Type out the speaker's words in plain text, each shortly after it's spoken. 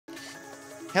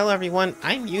Hello everyone,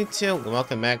 I'm YouTube, and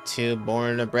welcome back to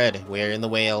Born and Bred. We're in the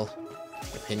whale.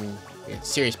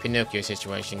 Serious Pinocchio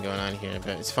situation going on here,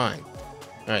 but it's fine.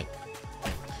 Alright.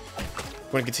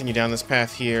 We're gonna continue down this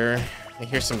path here. I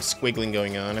hear some squiggling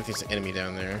going on. I think there's an enemy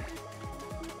down there.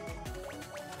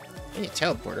 I need a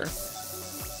teleporter.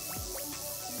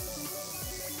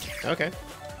 Okay.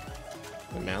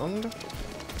 A mound.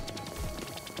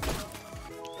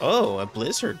 Oh, a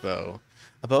blizzard bow.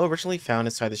 A bow originally found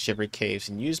inside the Shivery Caves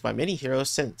and used by many heroes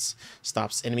since.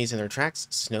 Stops enemies in their tracks.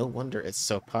 It's no wonder it's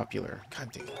so popular.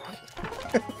 God damn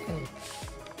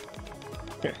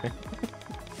it.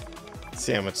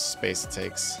 See how much space it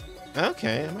takes.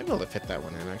 Okay, I might be able to fit that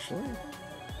one in, actually.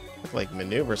 I could, like,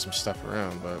 maneuver some stuff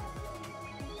around, but...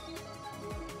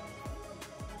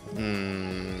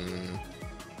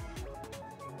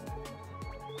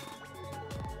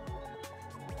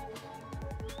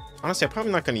 Honestly, I'm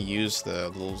probably not going to use the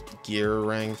little gear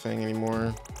rang thing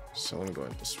anymore. So let me go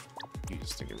ahead and just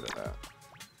use to get rid of that.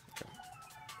 Okay.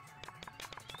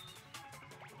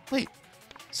 Wait,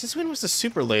 since when was the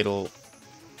super ladle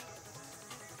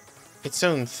its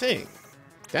own thing?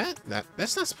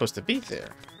 That's not supposed to be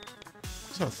there.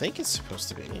 I don't think it's supposed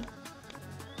to be.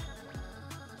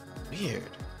 Weird.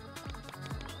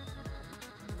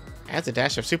 Adds a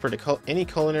dash of super to any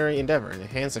culinary endeavor. In the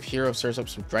hands of hero serves up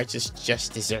some righteous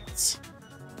just desserts.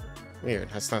 Weird,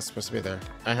 that's not supposed to be there.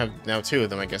 I have now 2 of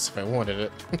them, I guess, if I wanted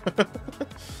it.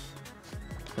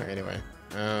 Alright, anyway.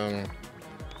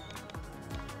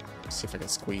 Let's see if I can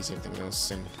squeeze anything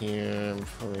else in here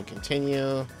before we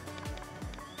continue.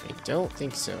 I don't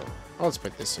think so. I'll just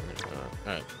put this in there.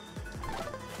 Alright.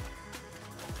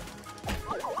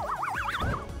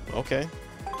 Okay.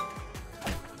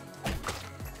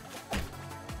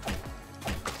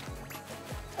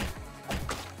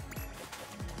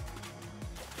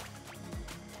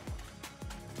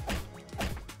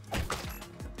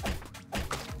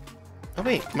 Oh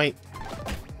wait,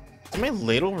 did my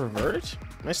ladle revert?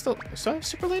 Am I still I have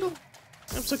super ladle?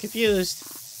 I'm so confused.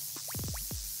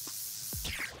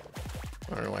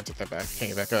 I don't know why I took that back. Can't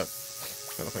get back up.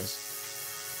 No place.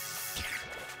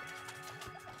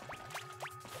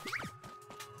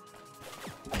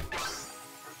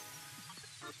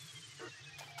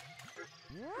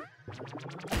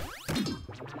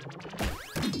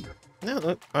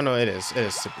 No, oh no, it is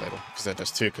super ladle because that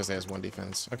does 2 because it has 1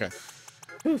 defense. Okay.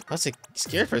 Whew, I was like,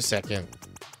 scared for a second.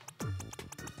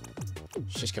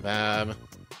 Shish kebab.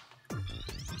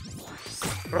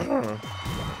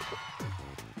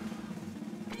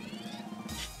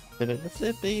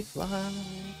 Flippy fly.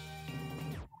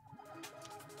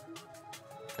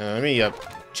 Let me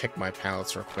check my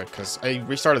pallets real quick because I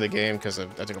restarted the game because I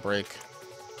took a break.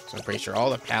 So I'm pretty sure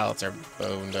all the pallets are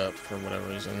boned up for whatever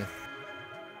reason.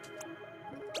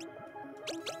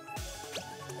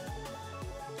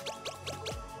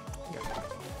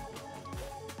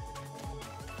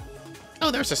 Oh,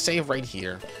 there's a save right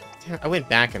here. Damn, I went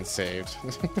back and saved.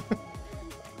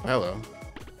 Hello.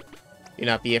 Do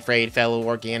not be afraid, fellow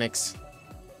organics.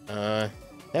 That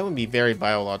would be very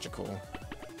biological.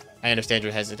 I understand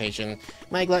your hesitation.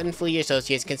 My glutton-flea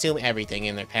associates consume everything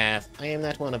in their path. I am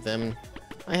not one of them.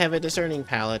 I have a discerning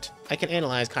palate. I can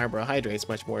analyze carbohydrates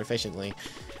much more efficiently.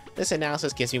 This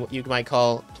analysis gives me what you might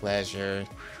call pleasure.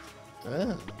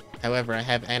 Oh. However, I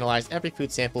have analyzed every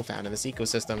food sample found in this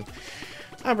ecosystem.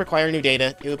 I require new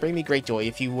data. It would bring me great joy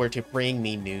if you were to bring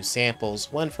me new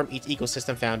samples, one from each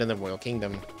ecosystem found in the Royal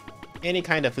Kingdom. Any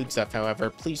kind of foodstuff,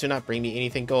 however, please do not bring me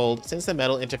anything gold, since the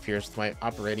metal interferes with my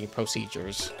operating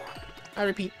procedures. I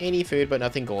repeat, any food, but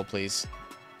nothing gold, please.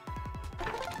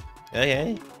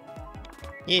 Okay.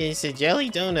 Yes, a jelly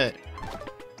donut.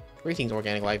 Greetings,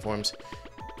 organic life forms.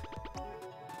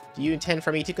 Do you intend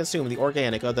for me to consume the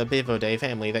organic of the Bivoday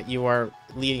family that you are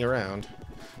leading around?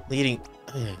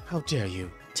 How dare you?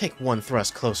 Take one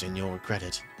thrust closer and you'll regret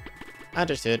it.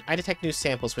 Understood. I detect new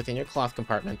samples within your cloth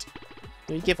compartment.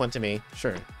 Will you give one to me?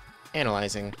 Sure.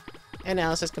 Analyzing.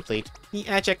 Analysis complete. The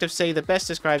adjectives say the best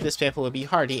describe this sample would be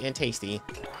hearty and tasty.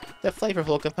 The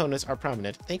flavorful components are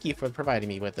prominent. Thank you for providing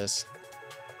me with this.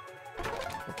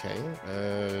 Okay.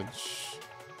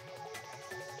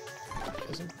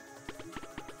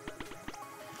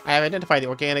 I have identified the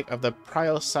organic of the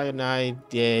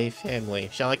Priocyanidae family.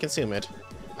 Shall I consume it?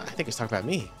 I think it's talking about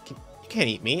me. You can't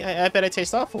eat me. I bet I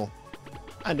taste awful.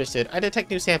 Understood. I detect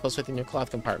new samples within your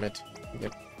cloth compartment.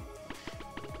 Yep.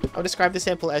 I'll describe the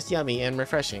sample as yummy and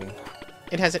refreshing.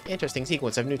 It has an interesting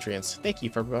sequence of nutrients. Thank you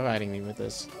for providing me with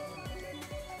this.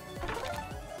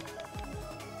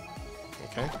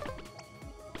 Okay.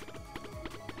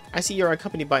 I see you're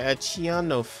accompanied by a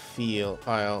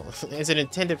cyanophile. Is it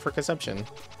intended for consumption?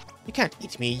 You can't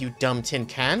eat me, you dumb tin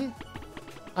can.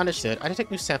 Understood. I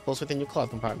detect new samples within your cloth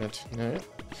compartment. Alright.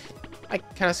 I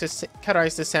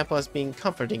categorize this sample as being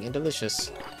comforting and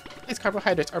delicious. Its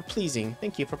carbohydrates are pleasing.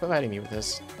 Thank you for providing me with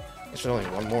this. There's only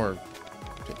one more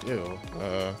to do.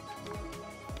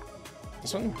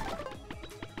 This one?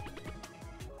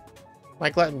 My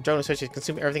glutton drone associates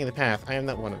consume everything in the path. I am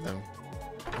not one of them.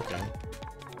 Okay.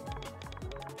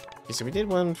 Okay, so we did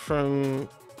one from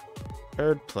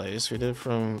Third Place. We did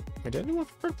one from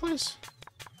Third Place?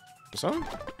 This one?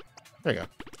 There you go.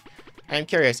 I am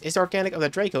curious, is organic of the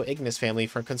Draco Ignis family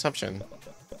for consumption?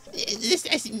 This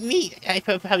is meat. I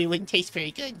probably wouldn't taste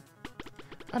very good.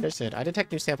 Understood. I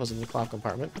detect new samples in the cloth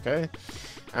compartment. Okay.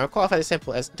 I will qualify the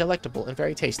sample as delectable and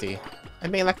very tasty. I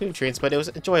may lack nutrients, but it was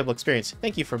an enjoyable experience.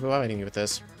 Thank you for providing me with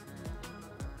this.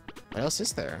 What else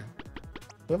is there?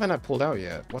 Who have I not pulled out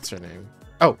yet? What's her name?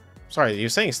 Oh, sorry, you're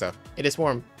saying stuff. It is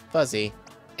warm, fuzzy,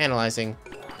 analyzing.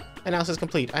 Analysis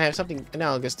complete. I have something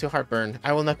analogous to heartburn.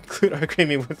 I will not include our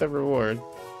creamy with the reward.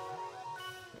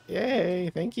 Yay,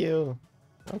 thank you.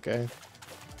 Okay.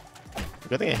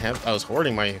 Good thing I was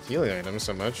hoarding my healing items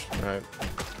so much. Alright.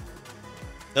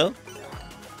 Oh?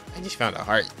 I just found a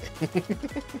heart.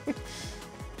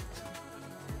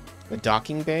 A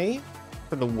docking bay?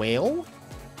 For the whale?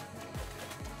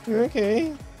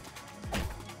 Okay.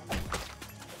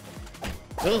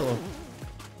 Oh.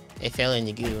 It fell in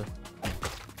the goo.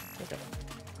 Okay.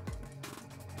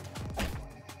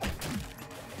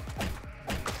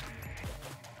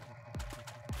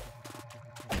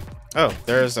 Oh,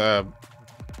 there's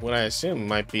what I assume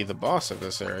might be the boss of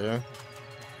this area.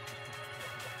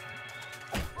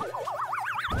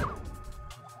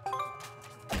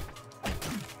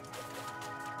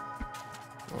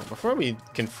 Well, before we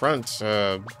confront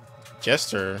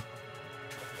Jester,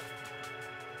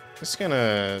 just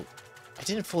gonna... I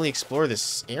didn't fully explore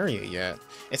this area yet.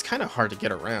 It's kind of hard to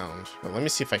get around, but let me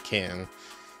see if I can.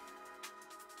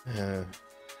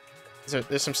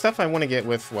 There's some stuff I want to get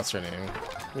with what's her name.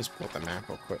 Let me just pull up the map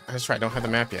real quick. That's right, I don't have the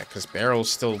map yet because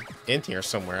Beryl's still in here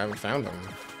somewhere. I haven't found him.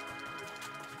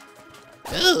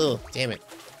 Oh, damn it!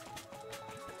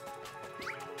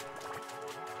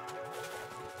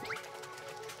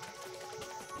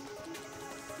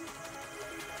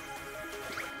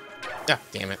 Ah,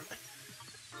 damn it!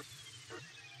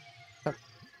 Up,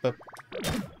 up.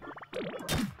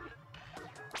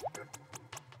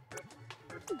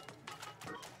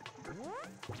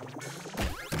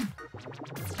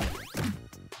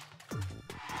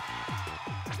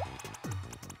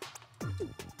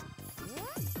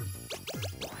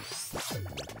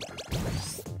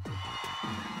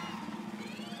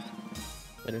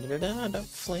 Da-da-da-da,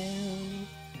 flame.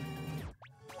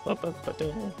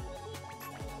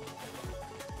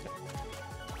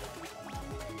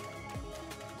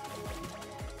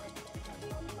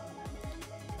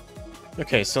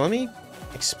 Okay, so let me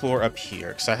explore up here,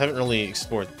 because I haven't really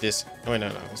explored this. Oh,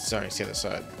 no, sorry, it's the other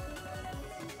side.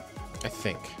 I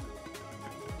think.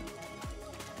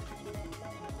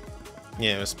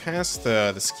 Yeah, it was past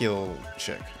the skill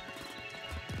chick.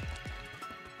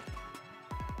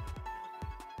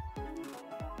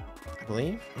 I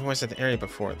believe? Or was it the area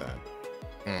before that?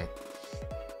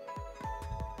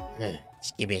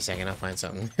 Just give me a second, I'll find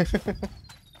something.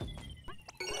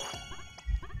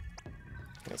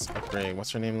 Let's upgrade,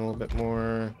 what's her name a little bit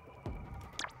more?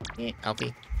 Yeah,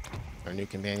 Alfie. Our new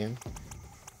companion.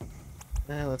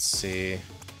 Let's see.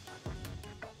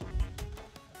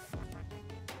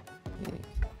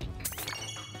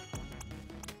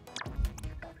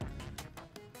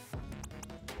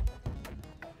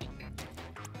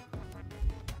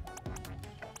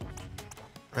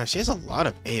 She has a lot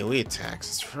of AoE attacks.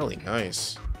 It's really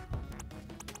nice.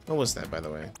 What was that, by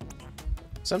the way?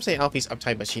 Some say Alfie's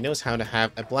uptight, but she knows how to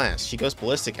have a blast. She goes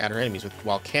ballistic at her enemies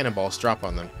while cannonballs drop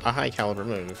on them. A high caliber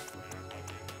move.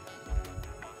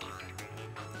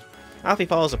 Alfie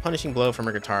follows a punishing blow from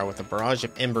her guitar with a barrage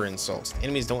of ember insults. The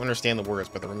enemies don't understand the words,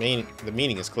 but the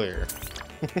meaning is clear.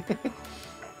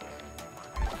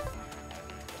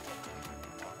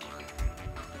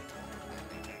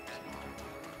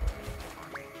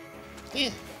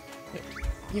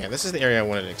 Yeah, this is the area I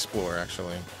wanted to explore,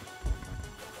 actually.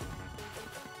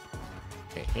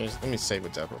 Okay, let me save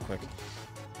what's up real quick.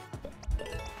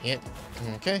 Yep,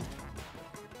 okay.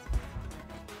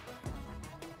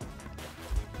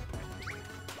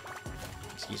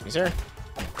 Excuse me, sir.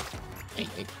 Hey.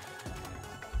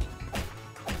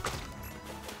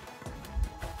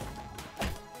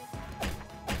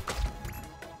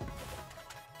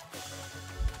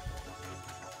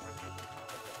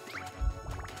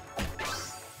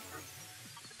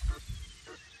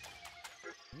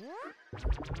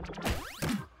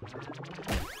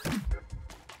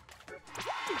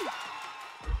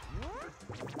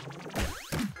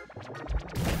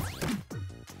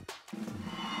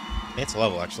 It's a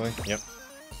level, actually. Yep.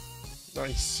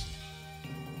 Nice.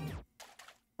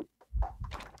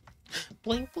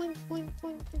 Blink, blink, blink,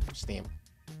 blink, blink. Stamp.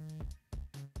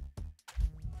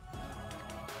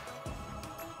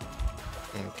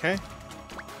 Okay.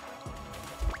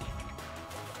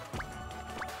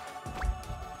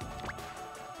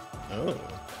 Oh.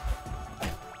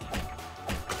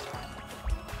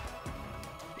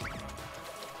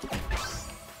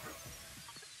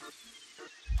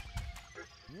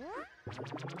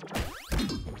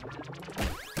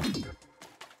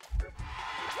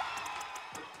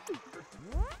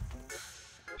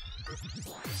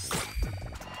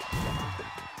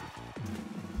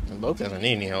 Lope doesn't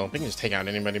need any help. He can just take out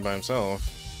anybody by himself.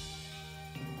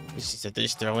 She said they're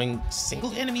just throwing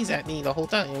single enemies at me the whole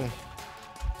time.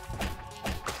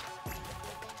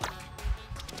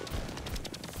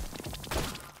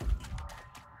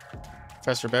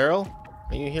 Professor Beryl,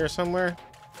 are you here somewhere?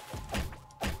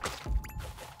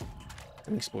 Let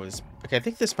me explore this. Okay, I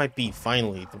think this might be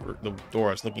finally the door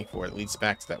I was looking for. It leads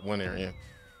back to that one area.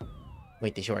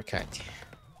 Wait, the shortcut.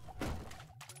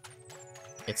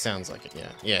 It sounds like it, yeah.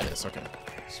 Yeah, it is. Okay.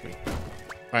 Sweet.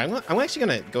 Alright, I'm actually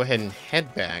going to go ahead and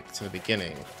head back to the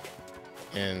beginning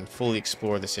and fully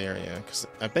explore this area, because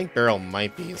I think Beryl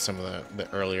might be in some of the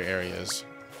earlier areas.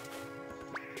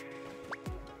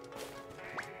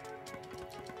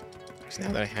 So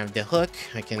now that I have the hook,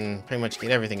 I can pretty much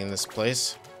get everything in this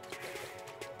place.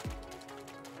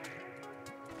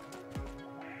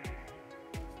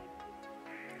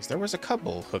 Because there was a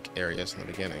couple hook areas in the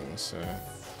beginning, so...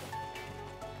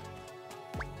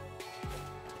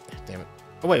 Damn it.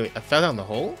 Oh, wait, I fell down the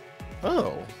hole?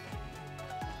 Oh.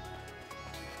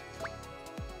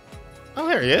 Oh,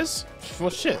 there he is.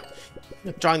 Well, shit.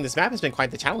 Drawing this map has been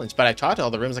quite the challenge, but I charted all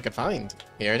the rooms I could find.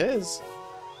 Here it is.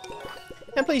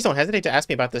 And please don't hesitate to ask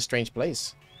me about this strange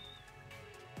place.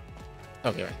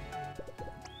 Okay, right.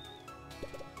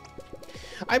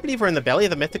 I believe we're in the belly of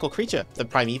the mythical creature, the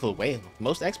primeval whale.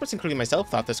 Most experts, including myself,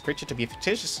 thought this creature to be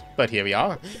fictitious, but here we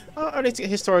are. Our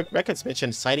historic records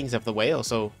mention sightings of the whale,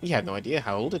 so we have no idea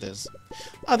how old it is.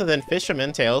 Other than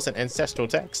fishermen tales and ancestral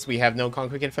texts, we have no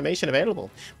concrete information available,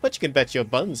 but you can bet your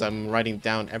buns I'm writing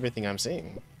down everything I'm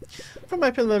seeing. From my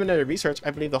preliminary research,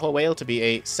 I believe the whole whale to be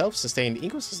a self-sustained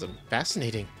ecosystem.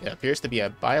 Fascinating. It appears to be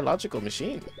a biological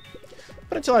machine.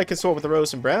 But until I consult with the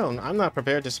Rose and Brown, I'm not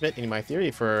prepared to submit any of my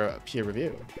theory for peer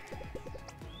review.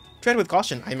 Tread with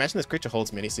caution. I imagine this creature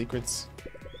holds many secrets.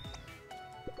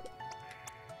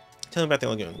 Tell me about the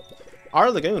lagoon.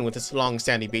 Our lagoon, with its long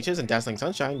sandy beaches and dazzling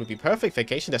sunshine, would be a perfect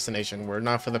vacation destination were it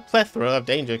not for the plethora of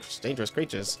dangerous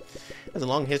creatures. There's a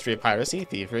long history of piracy,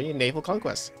 thievery, and naval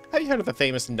conquest. Have you heard of the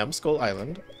famous Numbskull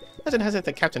Island? Legend has it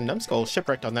that Captain Numbskull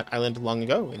shipwrecked on that island long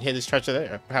ago and hid his treasure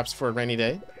there, perhaps for a rainy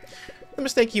day. The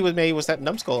mistake he made was that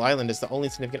Numbskull Island is the only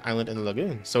significant island in the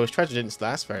lagoon, so his treasure didn't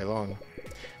last very long.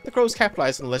 The Crows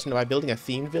capitalized on the legend by building a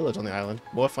themed village on the island.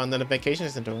 More fun than a vacation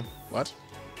center. What?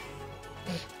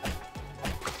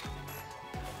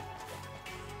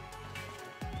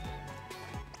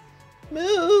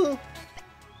 Moo!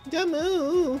 Yeah,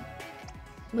 moo!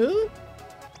 Moo?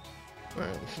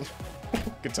 Alright.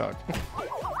 Good talk.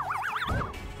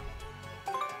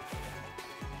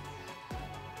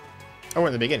 Oh, we're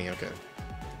in the beginning, okay.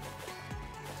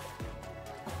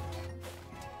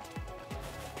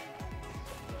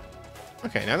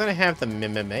 Okay, now that I have the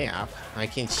map, I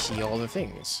can see all the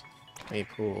things. Let me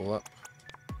pull up.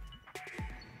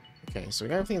 Okay, so we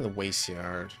got everything in the waste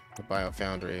yard. The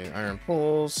biofoundry, iron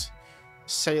pools,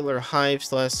 cellular hive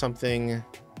still has something,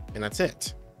 and that's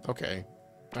it. Okay.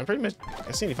 I'm pretty much...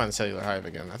 I still need to find the cellular hive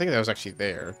again. I think that was actually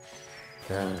there.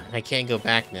 I can't go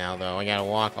back now, though. I gotta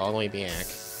walk all the way back.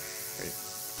 Wait.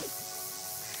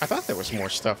 I thought there was more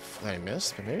stuff that I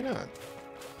missed, but maybe not.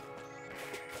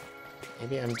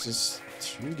 Maybe I'm just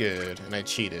too good, and I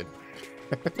cheated.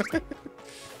 Can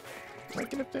I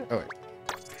get up there? Oh,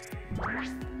 wait.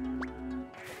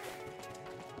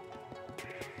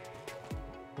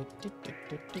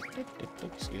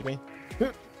 Excuse me.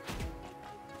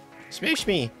 Smoosh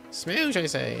me! Smoosh, I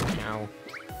say! Ow.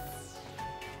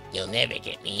 You'll never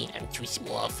get me. I'm too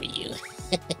small for you.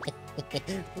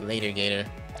 Later, Gator.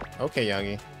 Okay,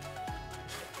 Yagi.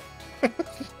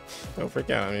 Don't freak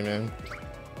out on me, man.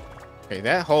 Okay,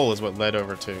 that hole is what led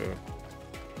over to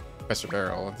Professor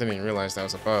Beryl. I didn't even realize that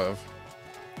was above.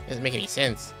 Doesn't make any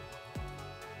sense.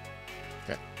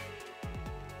 Okay.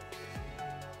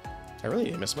 I really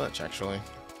didn't miss much, actually.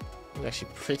 I'm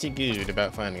actually pretty good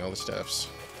about finding all the stuffs.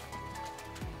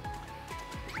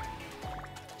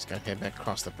 Just gotta head back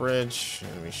across the bridge,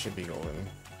 and we should be golden.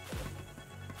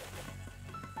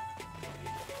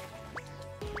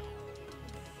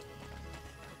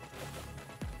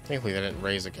 Thankfully, they didn't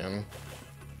raise again.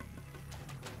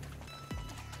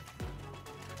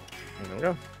 There we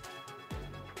go.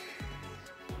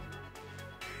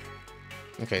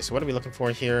 Okay, so what are we looking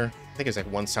for here? I think it's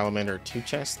like 1 salamander, 2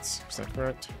 chests. Is that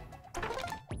correct?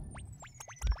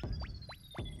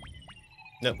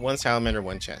 No, 1 salamander,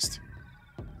 1 chest.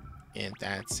 And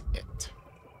that's it.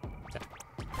 Okay.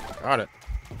 Got it.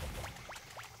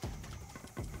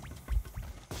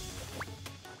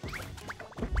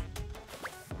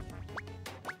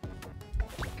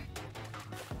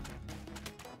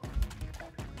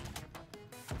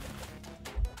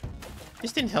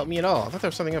 This didn't help me at all. I thought there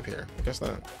was something up here. I guess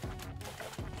not.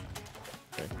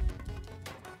 Okay.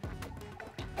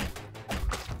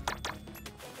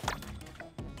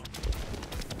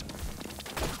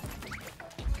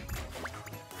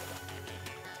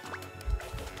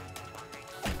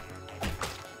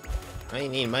 I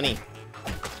need money.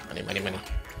 Money, money, money.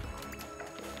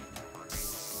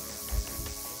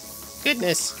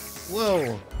 Goodness.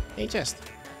 Whoa. Hey, chest.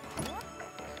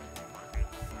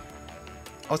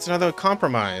 Oh, it's another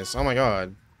compromise. Oh my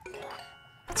god.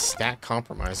 Stack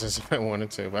compromises if I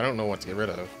wanted to, but I don't know what to get rid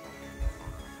of.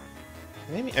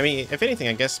 Maybe, I mean, if anything,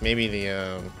 I guess maybe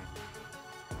the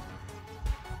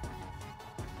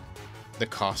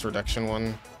cost reduction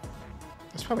one.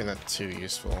 That's probably not too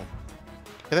useful.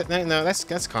 But no, that's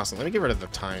constant. Let me get rid of the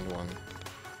timed one.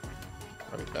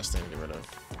 Probably the best thing to get rid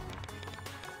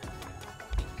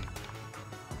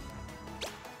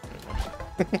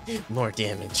of. More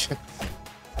damage.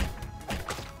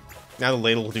 Now the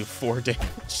ladle will do 4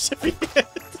 damage every hit.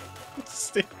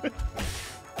 Stupid.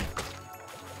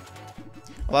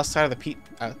 I lost sight of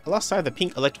the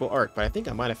pink electrical arc, but I think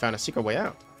I might have found a secret way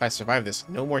out. If I survive this,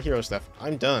 no more hero stuff.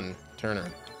 I'm done.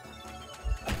 Turner.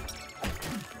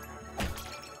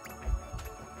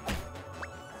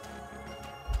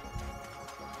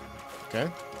 Okay.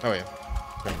 Oh yeah.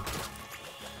 Great.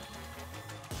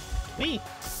 Me.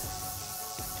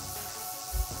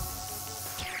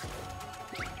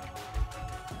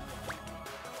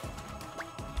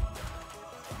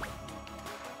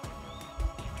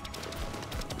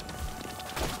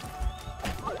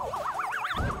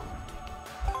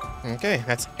 Okay,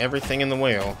 that's everything in the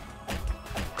whale.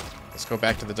 Let's go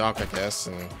back to the dock, I guess,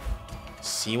 and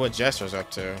see what Jester's up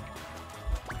to.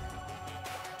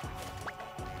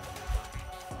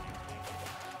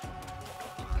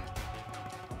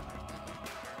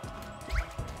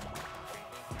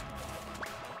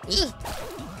 Ugh.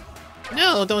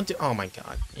 No, don't do— oh my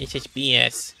god. It's just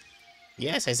BS.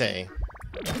 Yes, I say.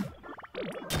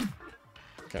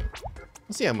 Okay.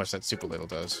 Let's see how much that super ladle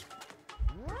does.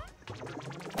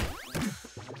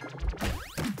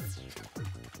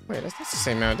 Wait, that's the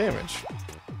same amount of damage.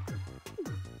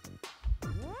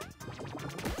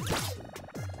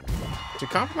 Do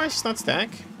compromises not stack?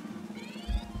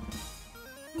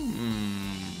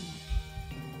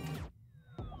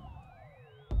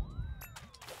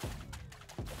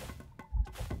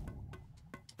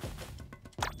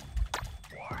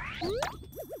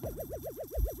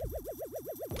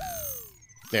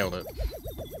 Nailed it.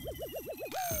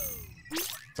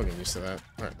 Still getting used to that.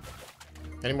 Alright.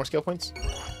 Any more skill points?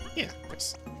 Yeah,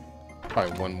 nice.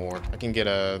 Probably 1 more. I can get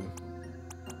a—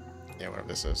 yeah, whatever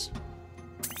this is.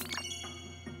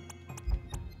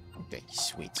 Okay,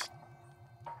 sweet.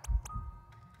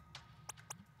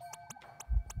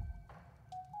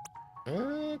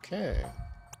 Okay.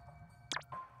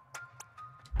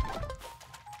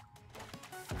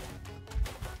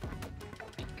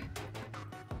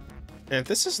 And if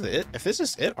this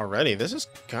is it already, this is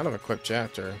kind of a quick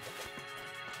chapter.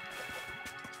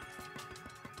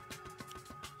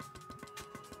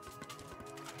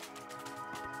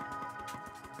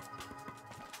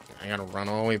 I gotta run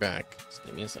all the way back. Just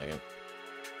give me a second.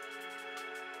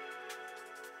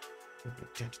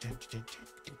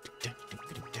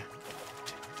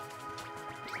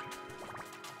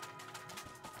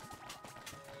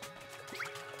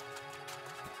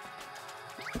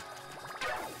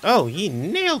 Oh, he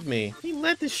nailed me! He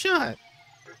led the shot!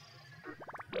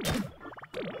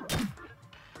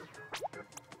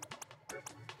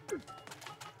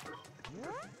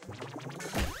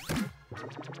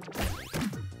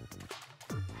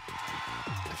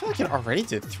 I feel like it already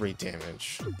did 3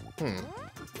 damage.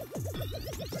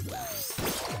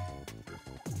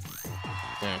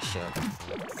 Yeah, sure.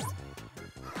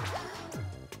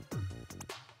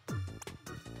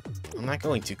 I'm not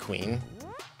going to, Queen.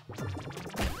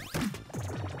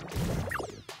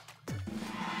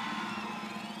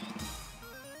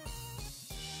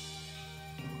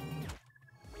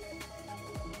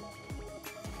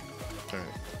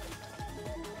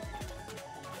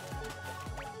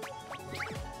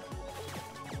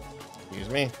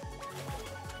 me.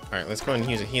 Alright, let's go ahead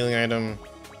and use a healing item.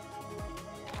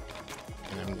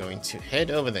 And I'm going to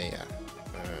head over there.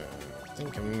 I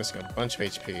think I'm missing a bunch of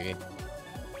HP.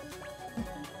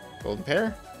 Golden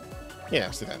pear? Yeah,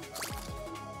 let's do that.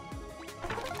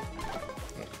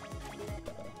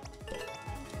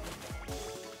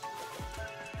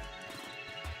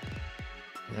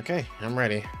 Okay, I'm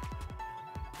ready.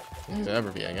 As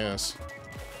ever be, I guess.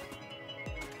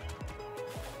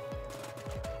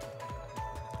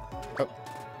 Oh.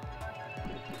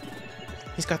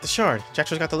 He's got the shard.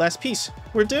 Jackson's got the last piece.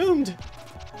 We're doomed!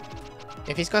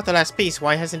 If he's got the last piece,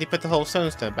 why hasn't he put the whole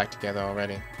stone stuff back together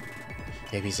already?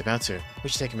 Maybe he's about to. We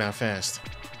should take him out fast.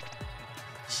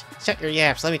 Shut your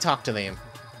yaps, let me talk to them.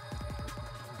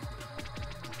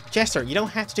 Jester, you don't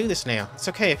have to do this now. It's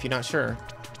okay if you're not sure.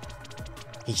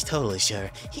 He's totally sure.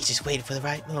 He's just waiting for the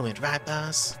right moment, right,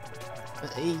 boss?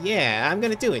 Yeah, I'm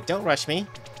gonna do it. Don't rush me.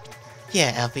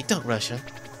 Yeah, Alfie, don't rush him.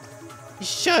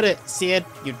 Shut it, Sid,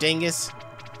 you dingus.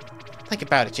 Think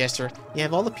about it, Jester. You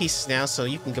have all the pieces now, so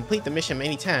you can complete the mission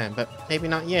anytime, but maybe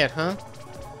not yet, huh?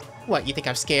 What, you think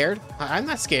I'm scared? I'm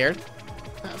not scared.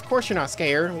 Of course you're not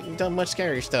scared. We've done much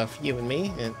scarier stuff, you and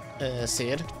me, and,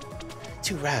 Sid.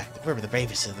 Too right. We're the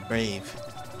bravest of the brave.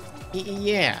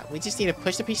 Yeah, we just need to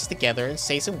push the pieces together and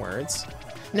say some words.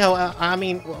 No, I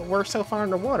mean, we're so far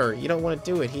underwater, you don't want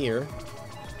to do it here.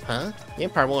 Huh? The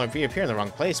Empire won't reappear in the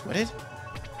wrong place, would it?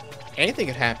 Anything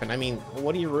could happen. I mean,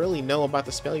 what do you really know about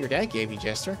the spell your dad gave you,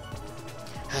 Jester?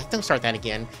 Don't start that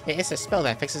again. It's a spell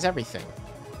that fixes everything.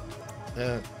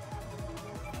 Do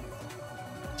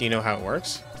you know how it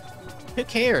works? Who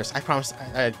cares? I promise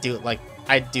I'd do it like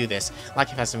I'd do this.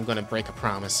 Like if I was gonna break a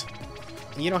promise.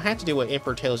 You don't have to do what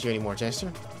Emperor tells you anymore,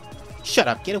 Jester. Shut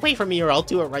up, get away from me or I'll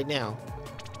do it right now.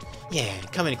 Yeah,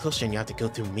 come any closer and you have to go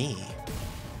through me.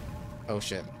 Oh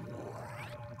shit.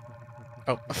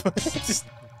 Oh, just...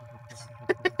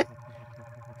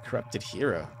 Corrupted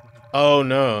hero. Oh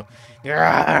no.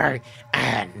 Grrr,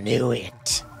 I knew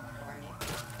it.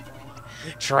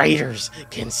 Traitors,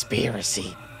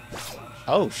 conspiracy.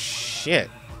 Oh shit.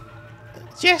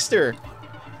 Jester!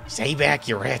 Stay back,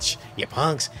 you wretch. You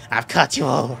punks. I've cut you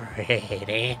all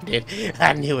red-handed.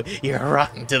 I knew it. You're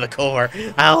rotten to the core.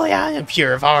 Only I am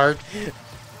pure of heart.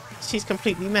 She's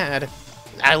completely mad.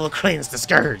 I will cleanse the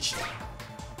scourge.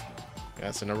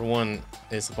 Yeah, so number one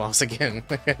is the boss again.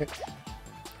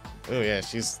 Oh yeah,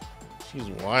 she's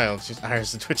wild. She's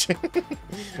eyes are twitching.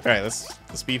 Alright,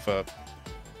 let's beef up.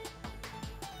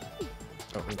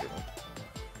 Oh, I'm good.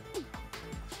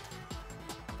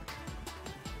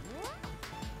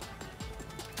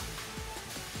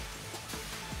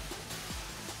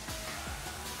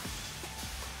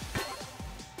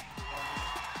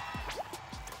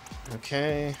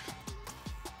 Okay.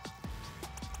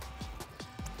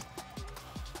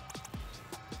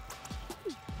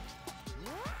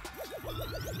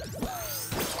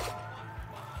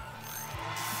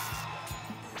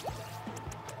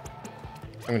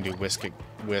 I'm gonna do whisk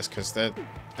because that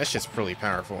shit's pretty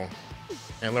powerful.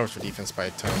 And it lowers your defense by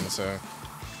a ton, so.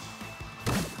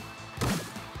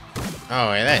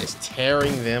 Oh, yeah, that is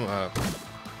tearing them up.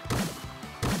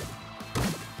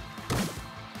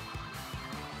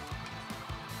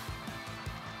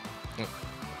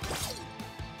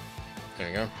 There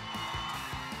we go.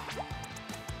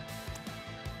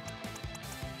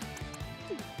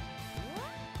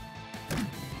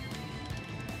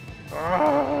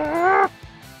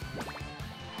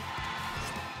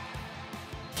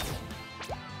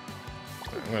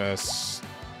 I'm gonna...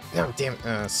 No, damn it.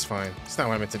 It's fine. It's not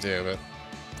what I meant to do, but...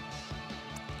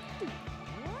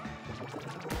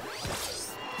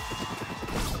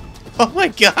 Oh my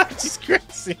god, she's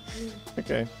crazy!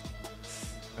 Okay.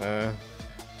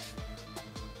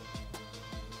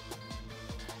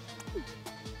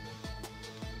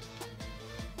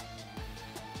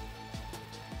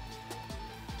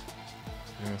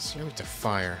 So you're to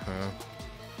fire, huh?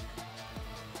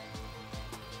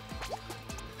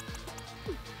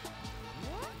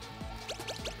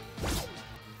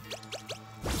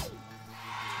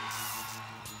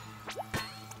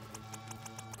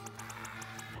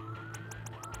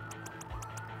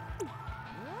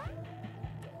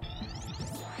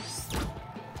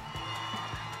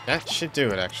 That should do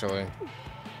it, actually.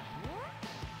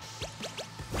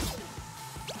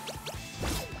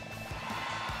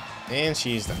 And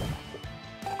she's done.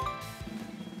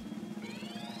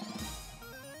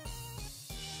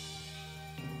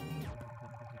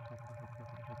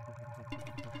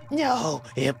 No,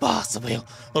 impossible.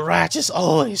 The righteous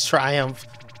always triumph.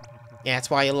 Yeah, that's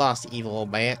why you lost, evil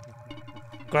old bat.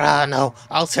 Grano,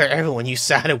 I'll tell everyone you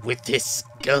sided with this.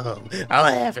 Come, I'll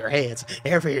have your heads.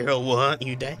 Every hero will hunt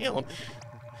you down.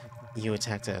 You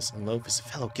attacked us, and Loaf is a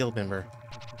fellow guild member.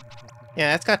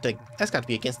 Yeah, that's got to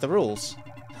be against the rules.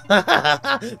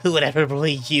 Who would ever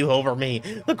believe you over me,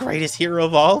 the greatest hero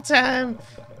of all time?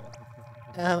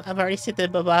 I've already sent the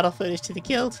battle footage to the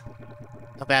guild.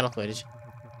 Oh, battle footage.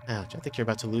 Ouch, I think you're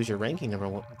about to lose your ranking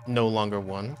no longer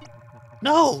one.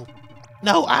 No!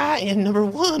 No, I am number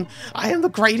one! I am the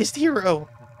greatest hero!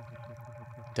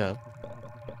 Duh.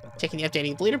 Checking the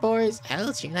updating leaderboards.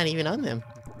 Ouch, you're not even on them.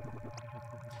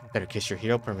 Better kiss your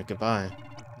hero permit goodbye.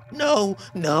 No!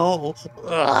 No!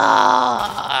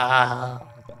 Ah!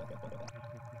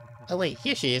 Oh wait,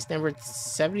 here she is, number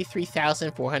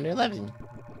 73,411.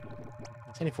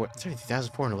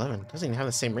 73,411? Doesn't even have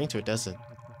the same ring to it, does it?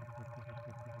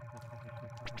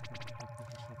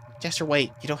 Jester,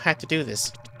 wait. You don't have to do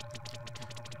this.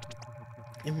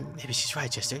 Maybe she's right,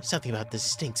 Jester. Something about this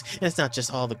stinks. And it's not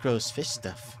just all the gross fish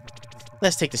stuff.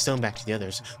 Let's take the stone back to the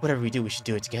others. Whatever we do, we should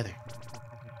do it together.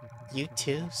 You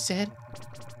too, Sid?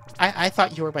 I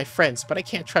thought you were my friends, but I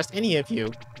can't trust any of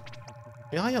you.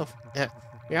 We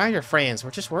are your friends.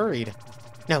 We're just worried.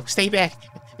 No, stay back.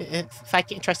 If I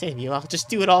can't trust any of you, I'll just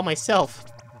do it all myself.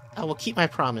 I will keep my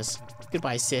promise.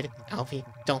 Goodbye, Sid. Alfie,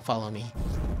 don't follow me.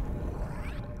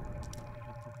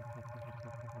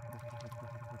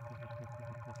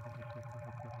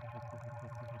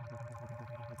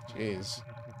 Jeez.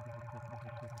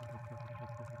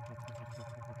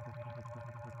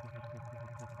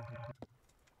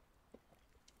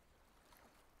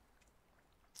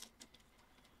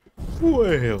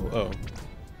 Well, oh.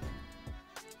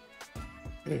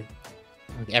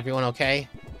 Everyone okay?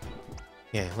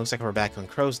 Yeah, looks like we're back on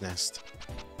Crow's Nest.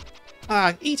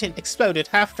 Eaten, exploded,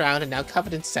 half drowned, and now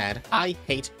covered in sand. I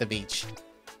hate the beach.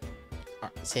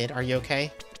 Sid, are you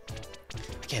okay?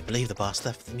 I can't believe the boss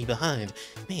left me behind.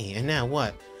 Me, and now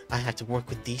what? I have to work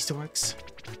with these dorks?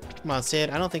 Come on,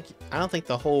 Sid. I don't think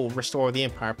the whole Restore the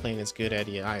Empire plan is a good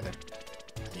idea either.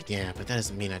 Yeah, but that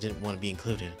doesn't mean I didn't want to be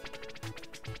included.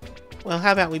 Well,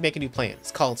 how about we make a new plan?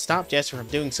 It's called Stop Jester from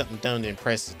Doing Something Dumb to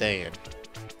Impress His Dad.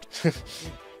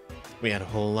 We had a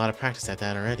whole lot of practice at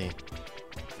that already.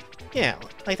 Yeah,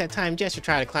 like that time Jester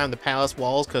tried to climb the palace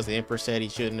walls because the Emperor said he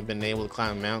shouldn't have been able to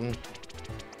climb the mountain.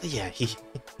 Yeah,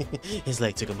 his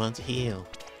leg took a month to heal.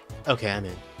 Okay, I'm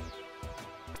in.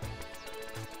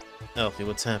 Elfie,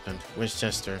 what's happened? Where's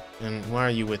Jester? And why are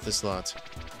you with this lot?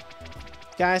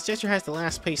 Guys, Jester has the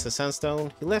last piece of the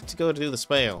Sunstone. He left to go to do the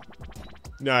spell.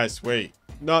 Nice, wait.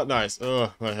 Not nice.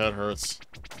 Ugh, my head hurts.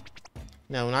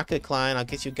 No, not good, Klein. I'll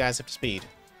get you guys up to speed.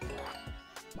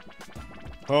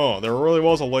 Oh, there really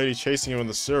was a lady chasing you in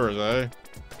the sewers, eh?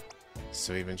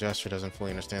 So even Jester doesn't fully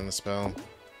understand the spell.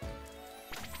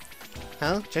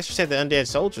 Huh? Jester said the undead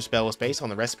soldier spell was based on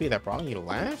the recipe that brought you to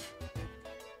life?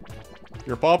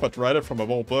 Your papa read it from a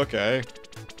old book, eh?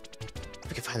 If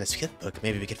we can find this fifth book,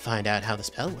 maybe we can find out how the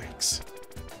spell works.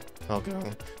 I'll go.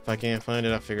 If I can't find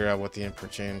it, I'll figure out what the Emperor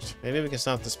changed. Maybe we can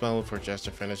stop the spell before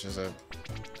Jester finishes it.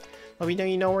 Well, we know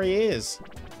you know where he is.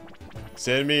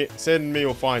 Sid and me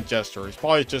will find Jester. He's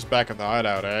probably just back at the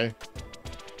hideout, eh?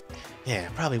 Yeah,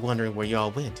 probably wondering where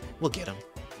y'all went. We'll get him.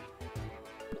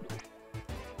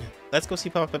 Let's go see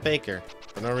Papa Baker.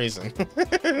 For no reason.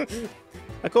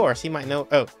 Of course, he might know.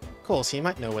 Oh, of course, he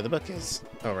might know where the book is.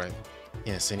 Oh, right.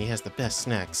 Yes, and he has the best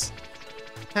snacks.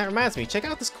 That reminds me, check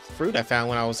out this cool fruit I found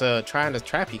when I was trying to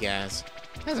trap you guys.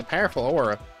 It has a powerful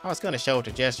aura. I was going to show it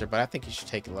to Jester, but I think you should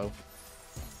take a loaf.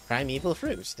 Primeval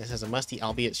fruit. This has a musty,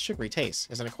 albeit sugary taste.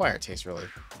 It's an acquired taste, really.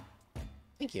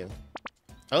 Thank you.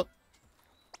 Oh.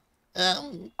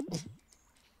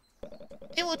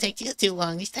 It won't take you too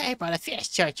long. This time I brought a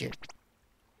fast charger.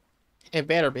 It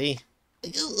better be.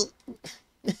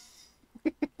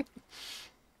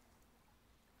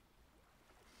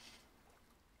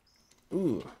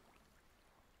 Ooh.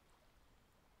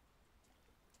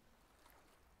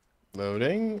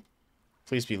 Loading?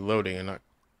 Please be loading and not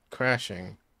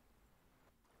crashing.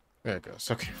 There it goes.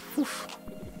 Okay. Whew.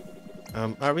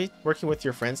 Are we working with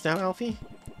your friends now, Alfie?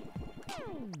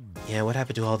 Yeah, what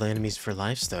happened to all the enemies for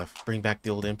life stuff? Bring back the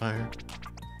old empire?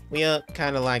 We,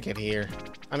 kind of like it here.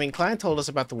 I mean, Klein told us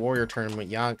about the warrior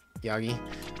tournament, Yagi,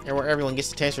 and where everyone gets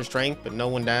to test their strength, but no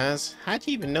one dies. How'd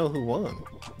you even know who won?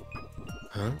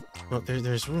 Huh? Well,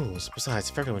 there's rules. Besides,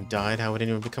 if everyone died, how would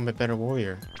anyone become a better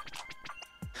warrior?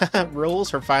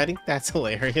 Rules for fighting? That's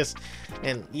hilarious.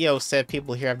 And Yo said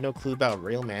people here have no clue about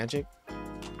real magic.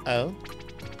 Oh?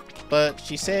 But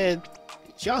she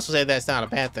also said that's not a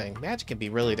bad thing. Magic can be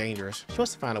really dangerous. She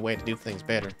wants to find a way to do things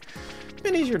better. It's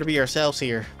been easier to be ourselves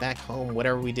here. Back home,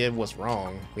 whatever we did was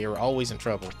wrong. We were always in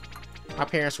trouble. My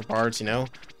parents were bards, you know.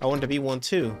 I wanted to be one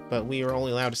too, but we were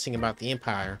only allowed to sing about the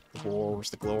Empire, the wars,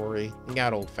 the glory, and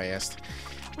got old fast.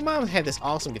 My mom had this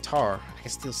awesome guitar. I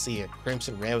can still see it,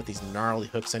 crimson red with these gnarly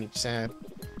hooks on each side.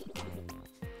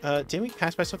 Didn't we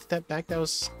pass by something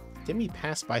Didn't we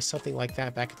pass by something like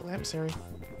that back at the laboratory?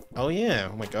 Oh yeah,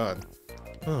 oh my god.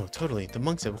 Oh, totally. The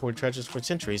monks have hoarded treasures for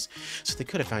centuries, so they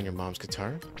could have found your mom's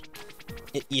guitar.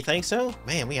 You think so?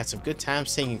 Man, we had some good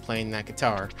times singing playing that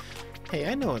guitar. Hey,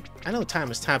 I know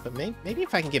time is time, but maybe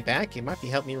if I can get back, it might be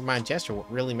help me remind Jester what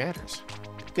really matters.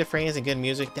 Good friends and good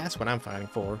music, that's what I'm fighting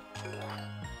for.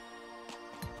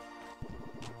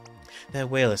 That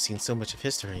whale has seen so much of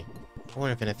history. I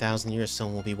wonder if in 1,000 years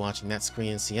someone will be watching that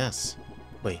screen and see us.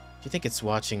 Wait, do you think it's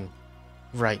watching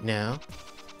right now?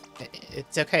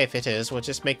 It's okay if it is, we're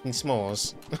just making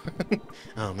s'mores.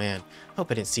 Oh man,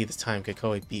 hope I didn't see the time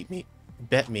Kakoi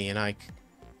bet me and I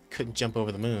couldn't jump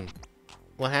over the moon.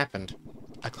 What happened?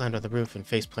 I climbed on the roof and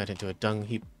face planted into a dung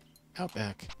heap out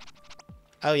back.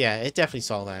 Oh yeah, it definitely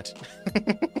saw that.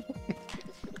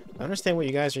 I don't understand why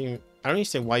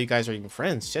you guys are even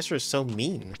friends. Jester is so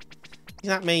mean. He's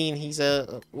not mean, he's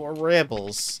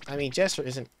rebels. I mean, Jester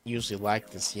isn't usually like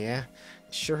this, yeah?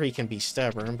 Sure, he can be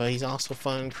stubborn, but he's also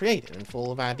fun and creative and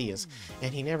full of ideas.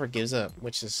 And he never gives up,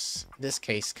 which is, in this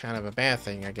case, kind of a bad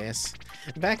thing, I guess.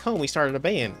 Back home, we started a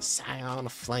band, Scion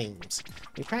of Flames.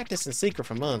 We practiced in secret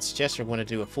for months. Jester wanted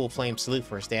to do a full flame salute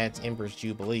for his dad's Ember's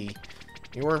Jubilee.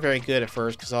 We weren't very good at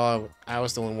first, because I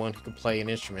was the only one who could play an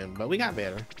instrument, but we got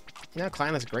better. Now,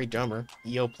 Klein is a great drummer.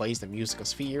 EO plays the musical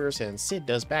spheres, and Sid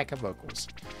does backup vocals.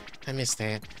 I miss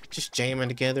that. Just jamming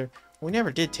together. We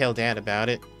never did tell Dad about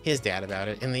it. His dad about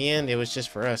it. In the end, it was just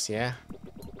for us, yeah?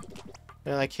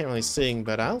 Well, I can't really sing,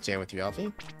 but I'll jam with you,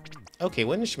 Alfie. Okay,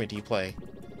 what instrument do you play?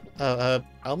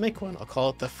 I'll make one. I'll call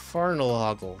it the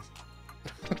Farnlehoggle.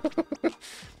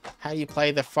 How do you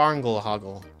play the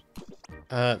Farnlehoggle?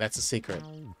 That's a secret.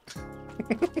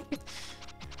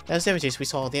 Those images we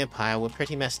saw of the Empire were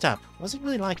pretty messed up. Was it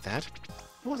really like that?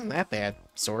 It wasn't that bad.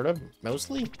 Sort of.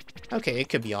 Mostly. Okay, it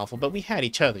could be awful, but we had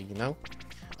each other, you know?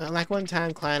 Like one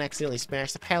time, Klein accidentally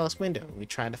smashed the palace window. We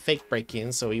tried to fake break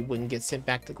in so he wouldn't get sent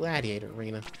back to Gladiator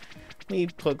Arena. We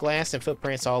put glass and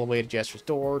footprints all the way to Jester's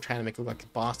door, trying to make it look like a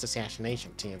boss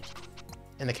assassination attempt.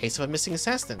 In the case of a missing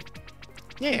assassin.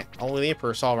 Yeah, only the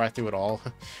Emperor saw right through it all.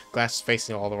 Glass was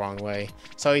facing all the wrong way.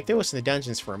 So he threw us in the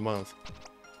dungeons for a month.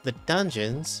 The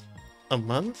dungeons? A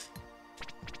month?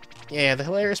 Yeah, the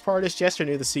hilarious part is Jester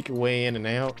knew the secret way in and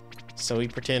out, so he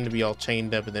pretended to be all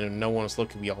chained up, and then when no one was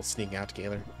looking, we all sneak out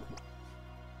together.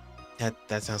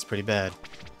 That sounds pretty bad.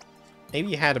 Maybe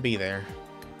you had to be there.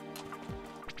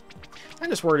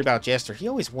 I'm just worried about Jester. He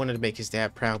always wanted to make his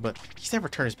dad proud, but he's never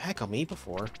turned his back on me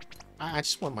before. I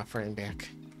just want my friend back.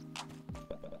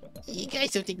 You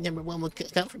guys don't think number one will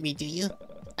come for me, do you?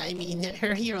 I mean,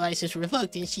 her hero license was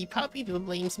revoked, and she probably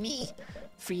blames me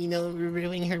for, you know,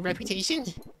 ruining her reputation.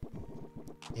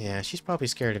 Yeah, she's probably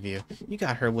scared of you. You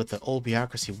got her with the old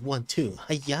bureaucracy 1-2.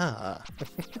 Hi-ya!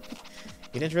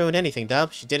 You didn't ruin anything,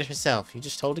 Dub. She did it herself. You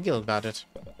just told the guild about it.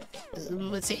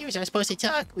 But saviors aren't supposed to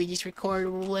talk. We just record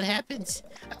what happens.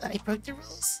 I broke the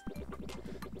rules.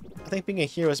 I think being a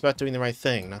hero is about doing the right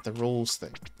thing, not the rules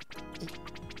thing.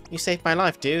 You saved my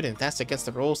life, dude, and if that's against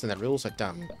the rules, then the rules are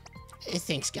dumb.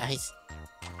 Thanks, guys.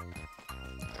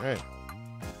 Alright.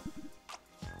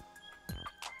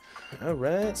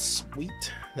 Alright,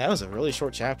 sweet. That was a really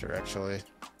short chapter, actually.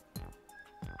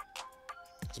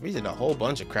 So we did a whole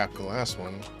bunch of crap in the last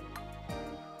one.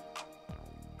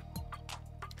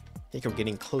 I think we're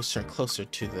getting closer and closer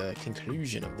to the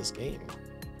conclusion of this game.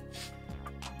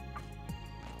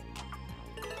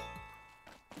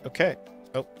 Okay.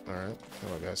 Oh, alright.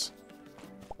 Hello, guys.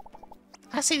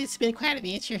 I'll say this has been quite an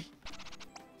adventure.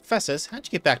 Fessus, how'd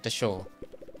you get back to shore?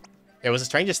 It was the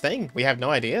strangest thing. We have no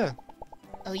idea.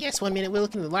 Oh yes, 1 minute we're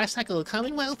looking at the life cycle of a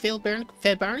Commonwealth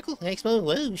fed barnacle, next moment,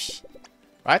 whoosh.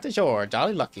 Right to shore,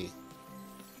 jolly lucky.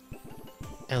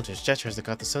 Eldridge Jester has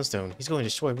got the Sunstone. He's going to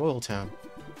destroy Royal Town.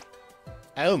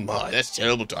 Oh my, that's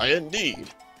terrible dire indeed.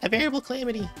 A veritable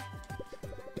calamity.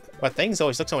 But things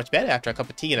always look so much better after a cup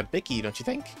of tea and a bicky, don't you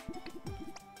think?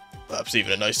 Perhaps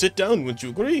even a nice sit down, wouldn't you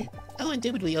agree? Oh,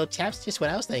 indubitably, old chaps, just what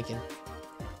I was thinking.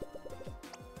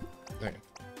 Okay.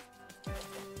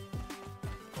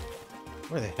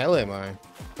 Where the hell am I?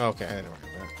 Okay, I know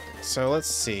where I'm at. So let's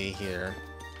see here.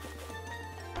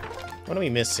 What are we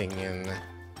missing in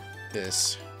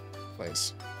this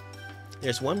place?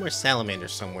 There's one more salamander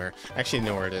somewhere. I actually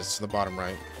know where it is. It's the bottom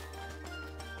right.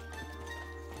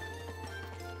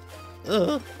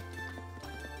 Ugh.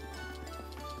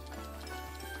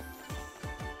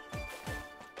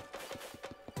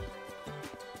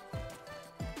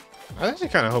 I was actually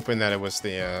kind of hoping that it was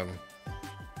the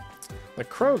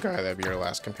crow guy that'd be your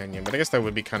last companion, but I guess that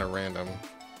would be kind of random.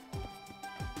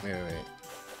 Wait.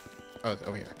 Oh,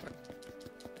 yeah.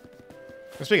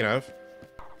 Speaking of...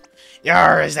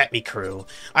 Yar, is that me crew?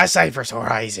 I sight for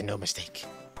sore eyes and no mistake.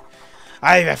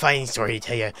 I've a fine story to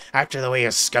tell you. After the way you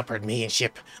scuppered me and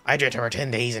ship, I drift over 10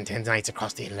 days and 10 nights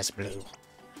across the endless blue.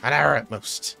 An hour at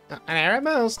most. An hour at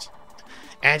most.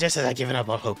 And just as I'd given up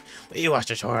all hope, we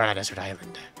washed ashore on a desert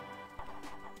island.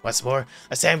 What's more,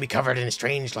 the sand we covered in a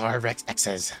strange large Rex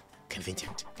X's.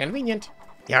 Convenient. Convenient.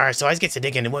 Yar, so I gets to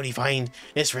digging and what we find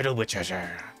is riddled with treasure.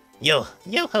 Yo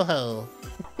ho ho.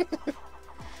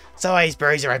 So I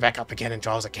buries it right back up again and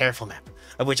draws a careful map,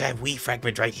 of which I have wee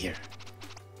fragment right here.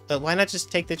 But why not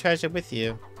just take the treasure with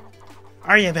you?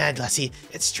 Are you mad, lassie?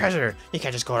 It's treasure. You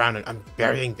can't just go around and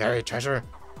burying buried treasure.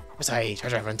 Besides,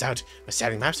 treasure runs out, but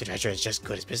selling maps to treasure is just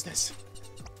good as business.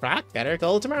 Rock, better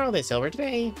gold tomorrow than silver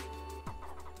today.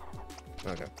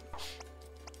 Okay.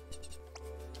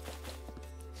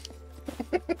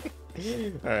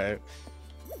 Alright.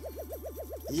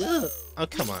 Ugh. Oh,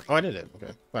 come on. Oh, I did it.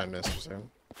 Okay. Well, I missed for a second.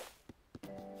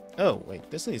 Oh, wait.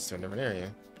 This leads to a different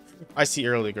area. I see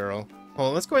early girl. Hold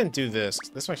on, let's go ahead and do this.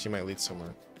 This actually might lead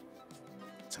somewhere.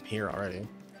 It's up here already.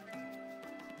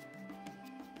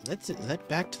 Let's head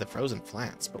back to the frozen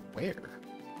flats, but where?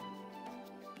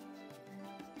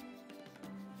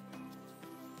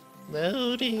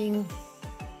 Loading.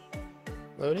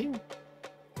 Loading?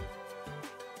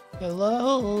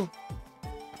 Hello?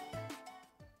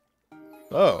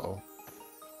 Oh.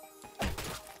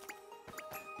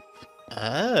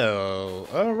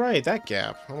 Oh, right, that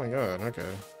gap. Oh my god, okay.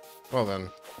 Well then.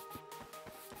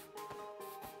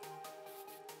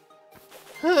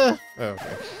 Huh. Oh,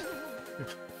 okay.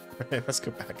 Alright, let's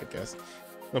go back, I guess.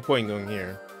 No point in going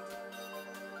here.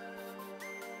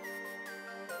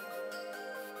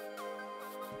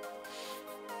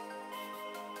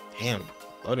 Damn,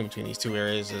 loading between these two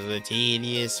areas is a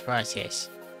tedious process.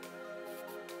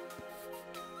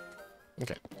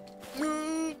 Okay.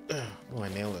 Oh, I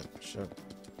nailed it. Shit.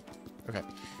 Okay.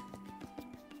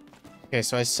 Okay,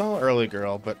 so I saw early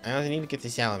girl, but I need to get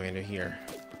this salamander here.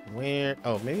 Where?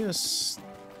 Oh, maybe it was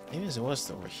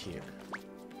over here.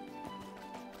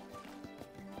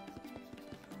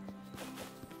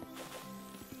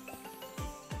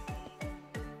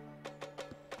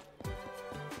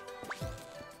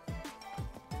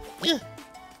 Yeah.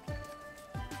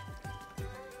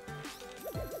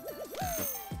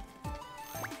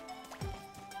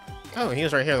 Oh, he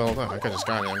was right here the whole time. I could have just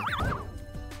got him.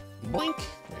 Blink.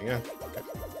 There you go.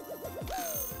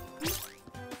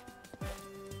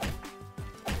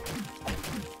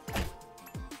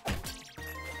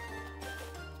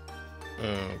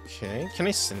 Okay. Can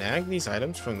I snag these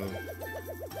items from the...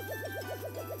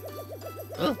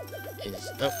 Oh,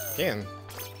 can.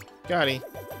 Got he.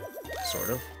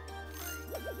 Sort of.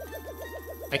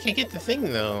 I can't get the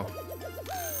thing though.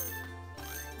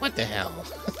 What the hell?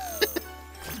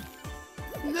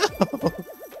 No.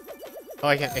 Oh,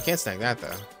 I can't snag that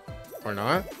though. Or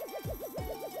not?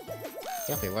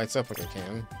 Definitely lights up like I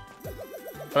can.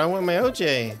 But I want my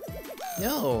OJ.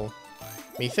 No.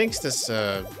 Methinks this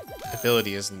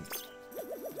ability isn't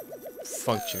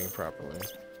functioning properly.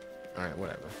 Alright,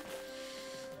 whatever.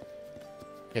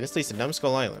 Okay, this leads to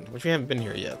Numbskull Island, which we haven't been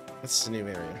here yet. This is a new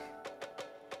area.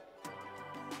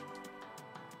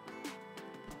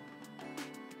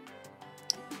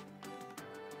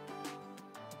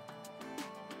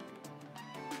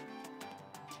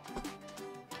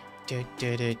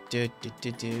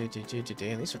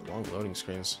 Damn, these are long loading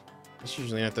screens. It's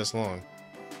usually not this long.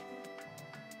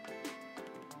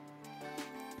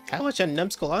 How much on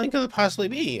Numbskull Island could it possibly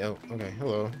be? Oh, okay,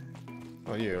 hello.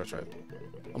 Oh, yeah, that's right.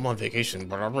 I'm on vacation,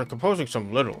 but I've been composing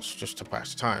some littles just to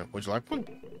pass the time. Would you like one?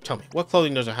 Tell me, what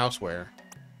clothing does a house wear?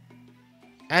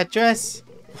 Address?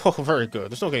 Oh, very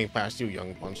good. There's no getting past you,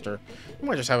 young monster. You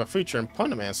might just have a future in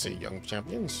Punamacy, young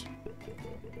champions.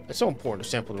 It's so important to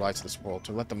sample the lights of this world,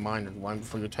 to let the mind unwind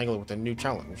before you tangle it with a new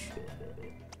challenge.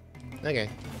 Okay.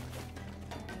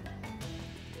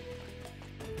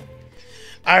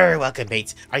 Arr, welcome,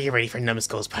 mates. Are you ready for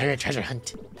Numbskull's pirate treasure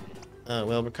hunt?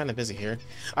 Well, we're kind of busy here.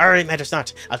 Alright, matters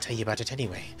not. I'll tell you about it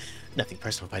anyway. Nothing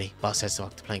personal, buddy. Boss says to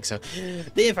walk the plank, so...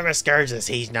 The infamous scourge of the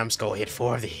siege Numbskull hid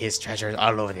 4 of his treasures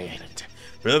all over the island.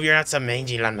 Prove you're not some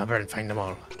mangy landlubber and find them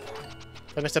all.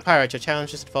 But Mr. Pirate, your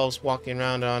challenge just involves walking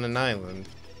around on an island.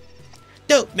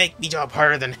 Don't make me job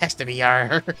harder than has to be,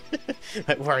 yar.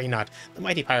 But worry not. The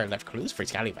mighty pirate left clues for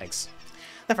scallywags.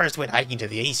 The first went hiking to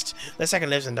the east. The second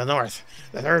lives in the north.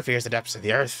 The third fears the depths of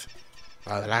the earth.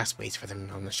 While the last waits for them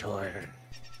on the shore.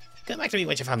 Come back to me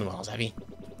once you found them all, Savvy.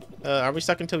 Are we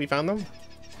stuck until we found them?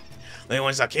 The only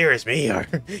one stuck here is me. Or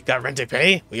got rent to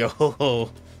pay? Yo ho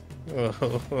ho.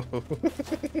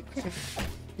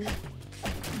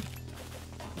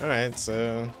 Alright,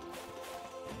 so...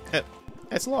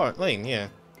 It's Lane, yeah.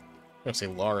 I'm gonna say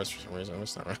Lars for some reason,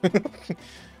 that's not right.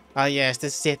 Ah yes,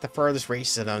 this is it, the furthest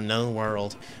race to the unknown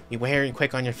world. Beware and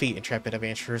quick on your feet, intrepid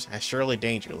adventurers, as surely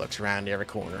danger lurks around every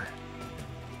corner.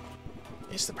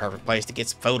 It's the perfect place to get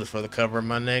some photos for the cover of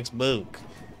my next book.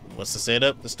 What's the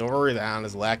setup? The story? The island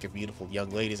is lack of beautiful young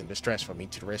ladies in distress for me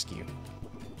to rescue.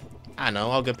 I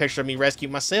know, I'll get a picture of me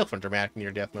rescuing myself from dramatic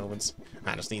near-death moments.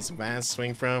 I just need some vines to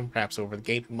swing from, perhaps over the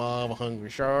gaping maw of a hungry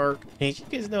shark. Hey, you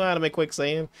guys know how to make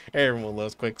quicksand? Everyone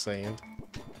loves quicksand.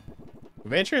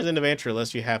 Adventure isn't adventure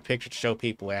unless you have pictures to show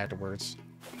people afterwards.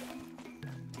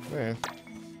 Yeah.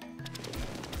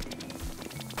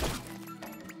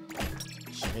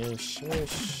 Smish,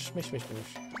 smish, smish, smish,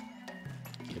 smish.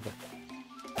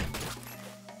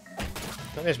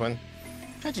 Oh, there's one.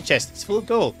 How'd your chest? It's full of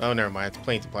gold. Oh, never mind. It's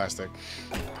plain to plastic.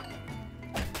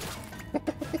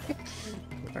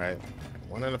 Alright.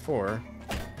 1 out of 4.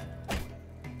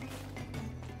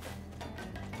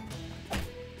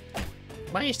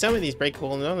 Why are some of these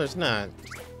breakable and others not?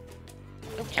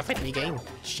 Oh, effort in the game.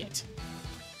 Shit.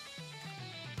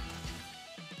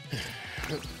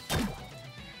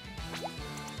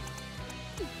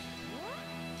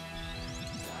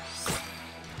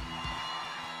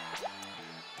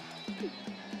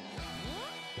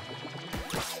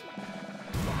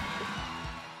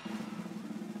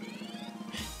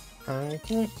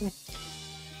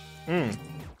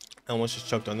 I almost just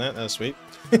choked on that. That was sweet.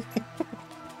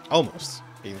 Almost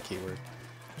being the keyword.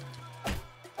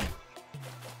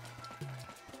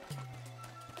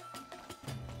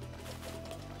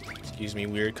 Excuse me,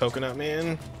 weird coconut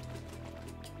man.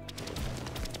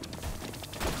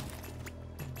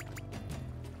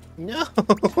 No.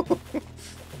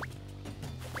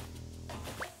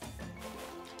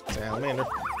 Salamander.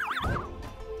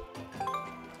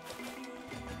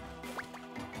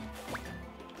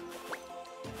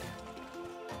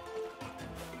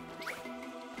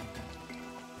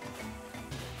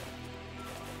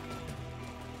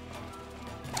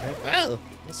 Oh,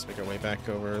 let's make our way back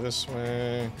over this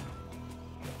way.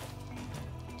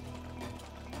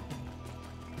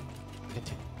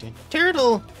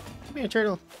 Turtle! Come here,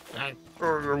 turtle.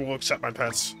 We'll accept my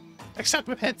pets. Accept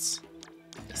my pets.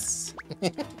 Yes.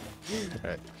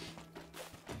 Alright.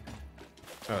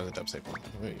 Oh, the dub save one.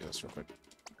 Let me use this real quick.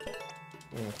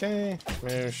 Okay.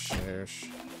 Smash, smash.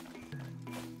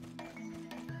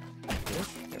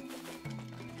 Yep.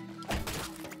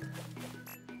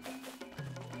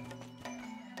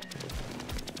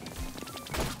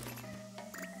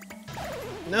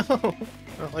 No! I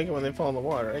don't like it when they fall in the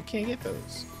water. I can't get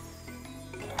those.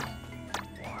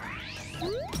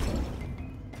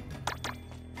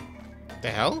 The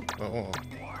hell? Oh,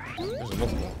 there's a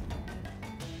multiple.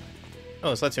 Oh,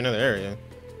 this led to another area.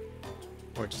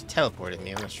 Or it just teleported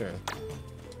me, I'm not sure.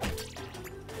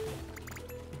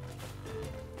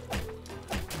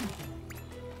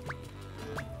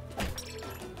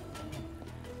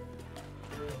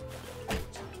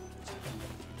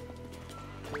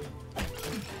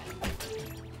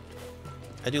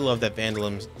 I do love that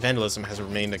vandalism has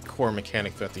remained a core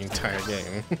mechanic throughout the entire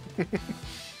game.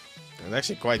 It's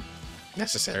actually quite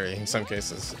necessary in some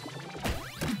cases.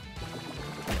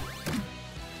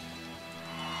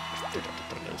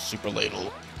 Super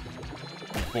ladle.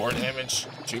 More damage.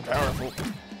 Too powerful.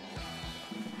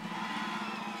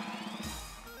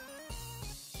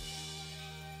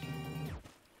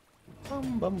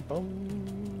 Bum bum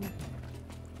bum.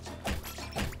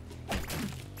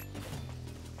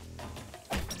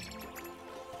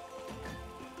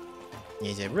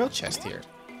 There's a real chest here.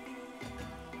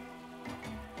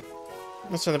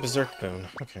 Let's try the berserk bone.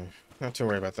 Okay, not too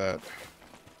worried about that.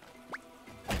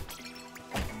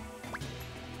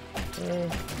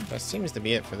 That seems to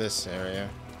be it for this area.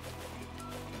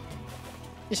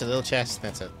 Just a little chest,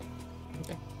 that's it.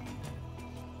 Okay.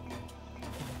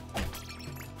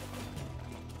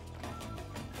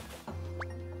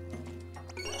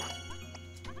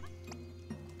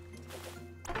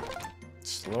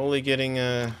 Slowly getting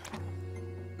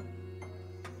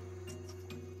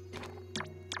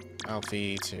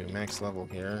Alfie to max level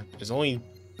here. There's only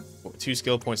 2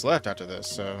 skill points left after this,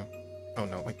 so... Oh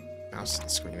no, my mouse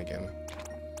didn't screen again.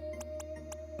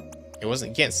 It wasn't,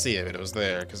 you can't see it, but it was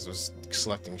there, because it was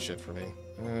selecting shit for me.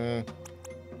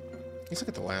 Let's look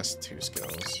at the last 2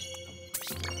 skills.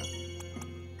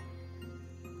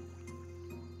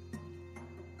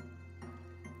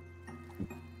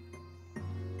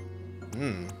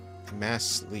 Mass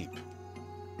sleep.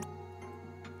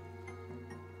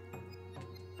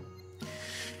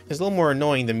 It's a little more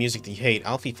annoying than music that you hate.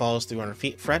 Alfie falls through on her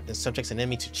feet, fret, and subjects an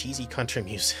enemy to cheesy country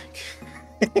music.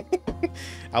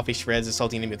 Alfie shreds the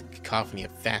salty enemy with a cacophony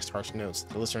of fast, harsh notes.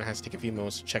 The listener has to take a few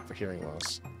moments to check for hearing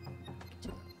loss.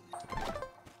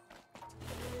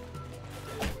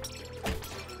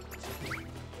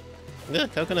 Ugh,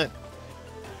 coconut!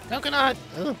 Coconut!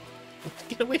 Oh,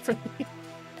 get away from me!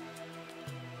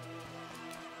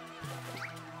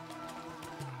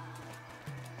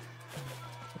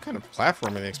 What kind of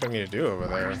platform do they expect me to do over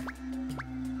there?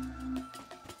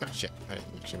 Oh shit, I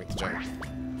didn't actually make the jump.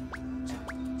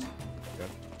 Good.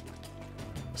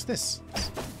 What's this?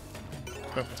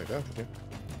 Oh, I'll take that, thank you.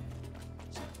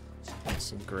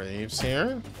 Some graves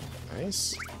here.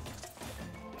 Nice.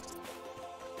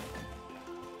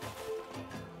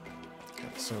 Okay,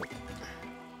 so...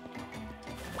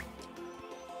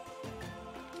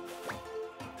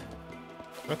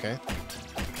 Okay.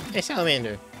 Hey,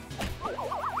 salamander!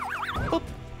 Boop.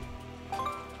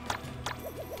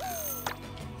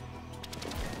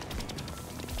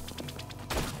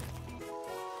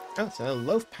 Oh, it's a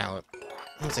loaf palette.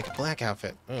 Oh, it's like a black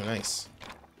outfit. Oh, nice.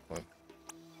 What?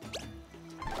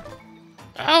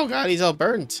 Oh god, he's all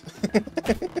burnt.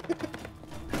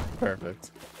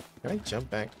 Perfect. Can I jump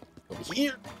back over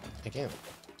here? I can.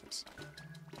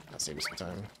 I'll save me some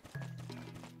time.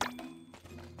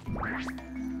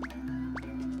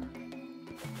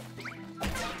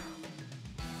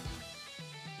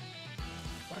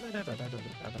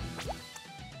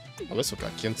 Oh, this will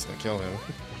got instant kill him.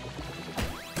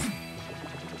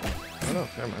 Oh no,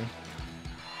 never mind.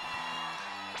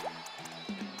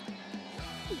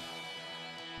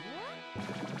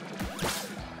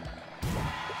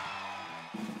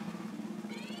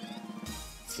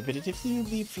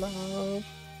 Flippity flop.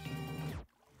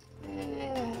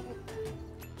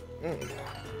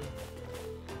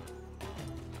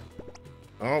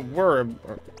 Oh, word.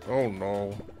 Oh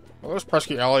no. Are those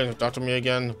pesky aliens abducting me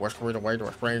again? Whispering away to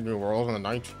a strange new world in the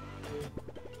night?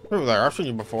 Who there? I've seen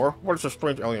you before. What is this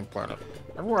strange alien planet?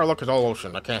 Everywhere I look is all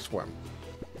ocean. I can't swim.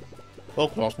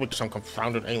 Locals speak some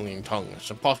confounded alien tongue. It's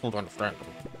impossible to understand them.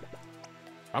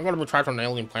 I'm gonna be trapped on an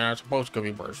alien planet. I suppose it could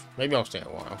be worse. Maybe I'll stay a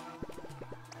while.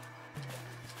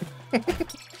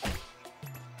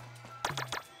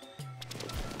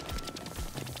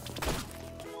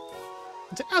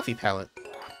 It's an Alfie palette.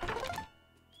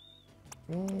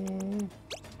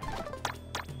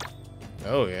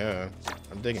 Oh yeah,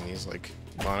 I'm digging these like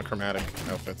monochromatic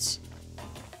outfits.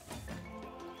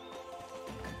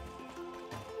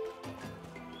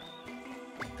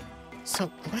 So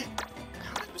what? How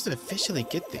am I supposed to officially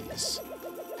get these?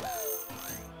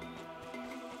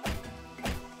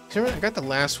 I got the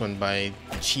last one by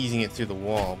cheesing it through the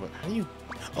wall, but how do you?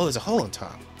 Oh, there's a hole on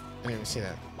top. I didn't even see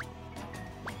that.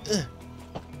 Ugh.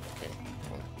 Okay.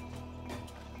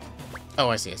 Oh,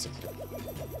 I see.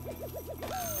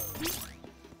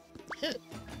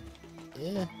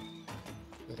 Yeah.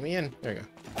 Let me in. There you go.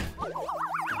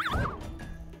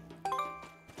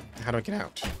 How do I get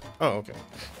out? Oh, okay.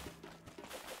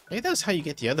 Maybe that's how you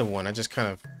get the other one. I just kind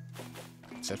of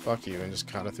said fuck you and just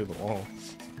caught it through the wall.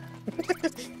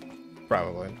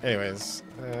 Probably. Anyways,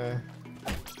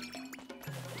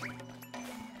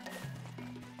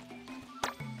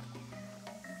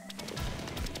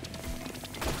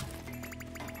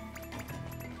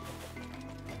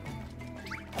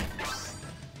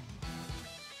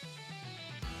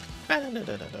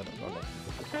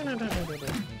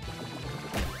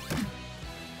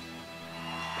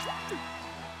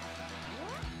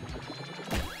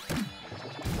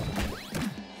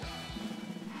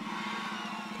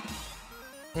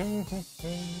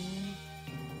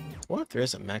 what if there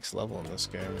is a max level in this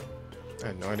game? I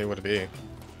had no idea what it'd be.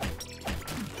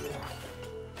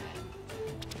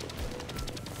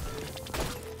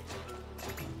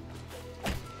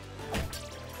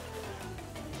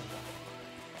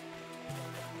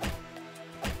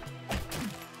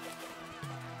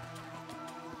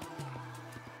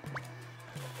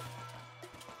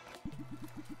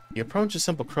 You approach a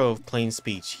simple crow of plain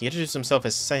speech. He introduces himself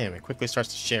as Sam and quickly starts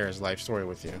to share his life story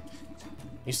with you.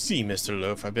 You see, Mr.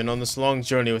 Loaf, I've been on this long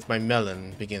journey with my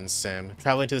melon, begins Sam,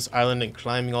 traveling to this island and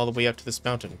climbing all the way up to this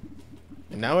mountain.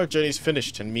 And now our journey's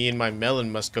finished, and me and my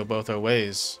melon must go both our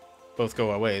ways.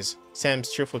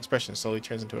 Sam's cheerful expression slowly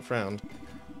turns into a frown.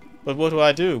 But what do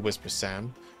I do? Whispers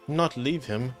Sam. Not leave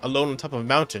him, alone on top of a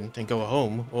mountain, and go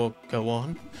home, or go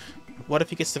on? What if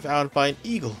he gets devoured by an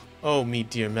eagle? Oh, me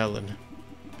dear melon.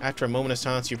 After a moment of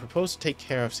silence, you propose to take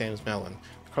care of Sam's melon.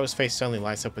 The crow's face suddenly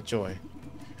lights up with joy.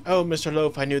 Oh, Mr.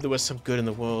 Loaf, I knew there was some good in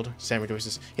the world, Sam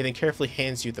rejoices. He then carefully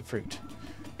hands you the fruit.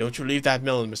 Don't you leave that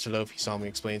melon, Mr. Loaf, he solemnly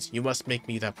explains. You must make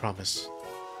me that promise.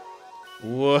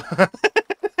 What?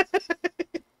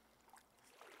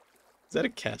 Is that a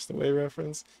Castaway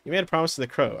reference? You made a promise to the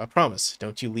crow. A promise.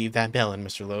 Don't you leave that bell in,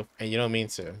 Mr. Loaf. And you don't mean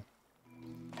to.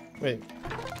 Wait.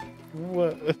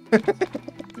 What?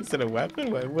 Is it a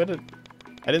weapon? What did...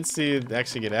 I didn't see it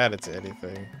actually get added to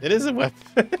anything. It is a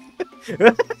weapon.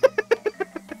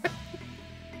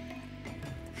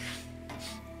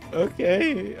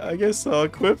 Okay, I guess I'll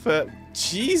equip that.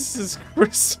 Jesus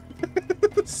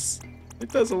Christmas. It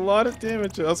does a lot of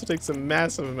damage. It also takes a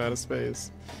massive amount of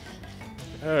space.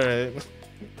 Alright.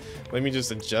 Let me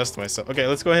just adjust myself. Okay,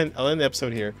 let's go ahead. I'll end the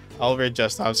episode here. I'll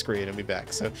readjust off screen and be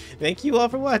back. So, thank you all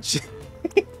for watching.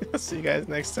 I'll see you guys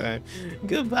next time.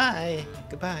 Goodbye.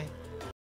 Goodbye.